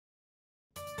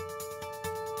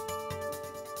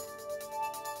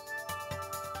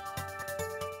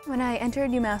When I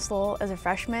entered UMass Lowell as a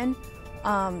freshman,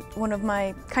 one of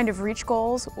my kind of reach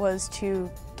goals was to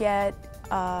get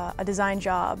a design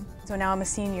job. So now I'm a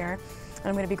senior and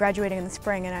I'm going to be graduating in the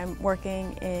spring, and I'm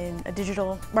working in a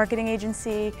digital marketing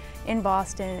agency in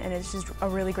Boston, and it's just a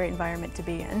really great environment to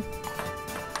be in.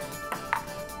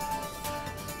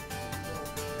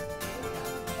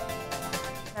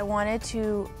 I wanted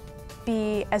to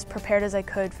be as prepared as I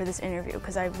could for this interview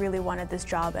because I really wanted this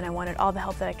job and I wanted all the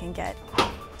help that I can get.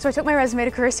 So I took my resume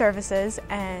to Career Services,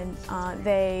 and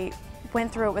they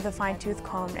went through it with a fine-tooth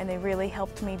comb, and they really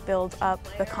helped me build up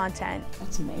the content.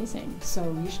 That's amazing. So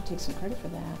you should take some credit for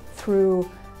that.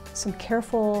 Through some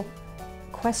careful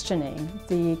questioning,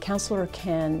 the counselor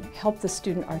can help the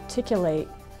student articulate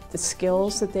the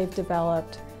skills that they've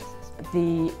developed,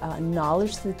 the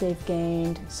knowledge that they've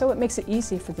gained, so it makes it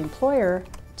easy for the employer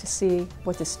to see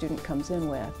what the student comes in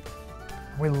with.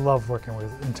 We love working with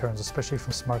interns, especially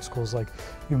from smart schools like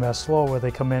UMass Lowell, where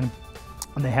they come in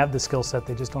and they have the skill set,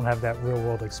 they just don't have that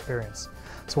real-world experience.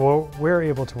 So what we're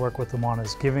able to work with them on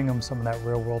is giving them some of that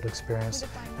real-world experience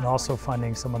and also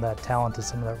finding some of that talent and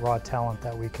some of that raw talent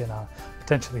that we can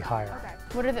potentially hire.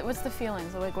 What's the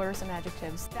feelings? Like, what are some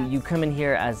adjectives? You come in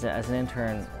here as an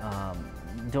intern,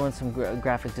 doing some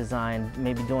graphic design,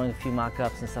 maybe doing a few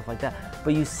mock-ups and stuff like that,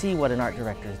 but you see what an art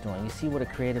director is doing, you see what a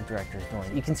creative director is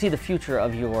doing. You can see the future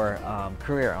of your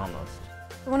career almost.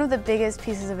 One of the biggest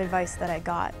pieces of advice that I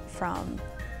got from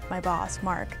my boss,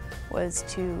 Mark, was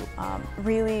to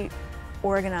really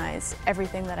organize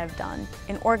everything that I've done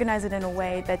and organize it in a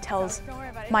way that tells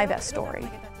my best story.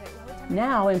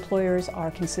 Now employers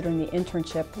are considering the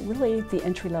internship really the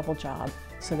entry-level job,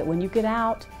 so that when you get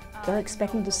out, they're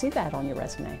expecting to see that on your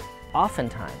resume.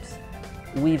 Oftentimes,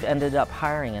 we've ended up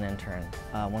hiring an intern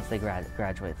once they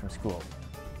graduate from school.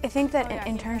 I think that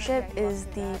an internship is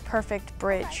the perfect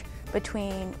bridge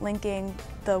between linking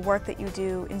the work that you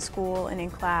do in school and in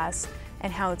class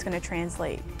and how it's going to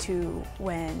translate to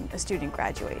when a student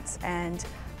graduates. And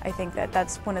I think that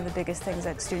that's one of the biggest things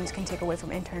that students can take away from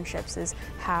internships, is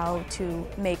how to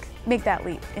make that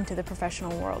leap into the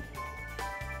professional world.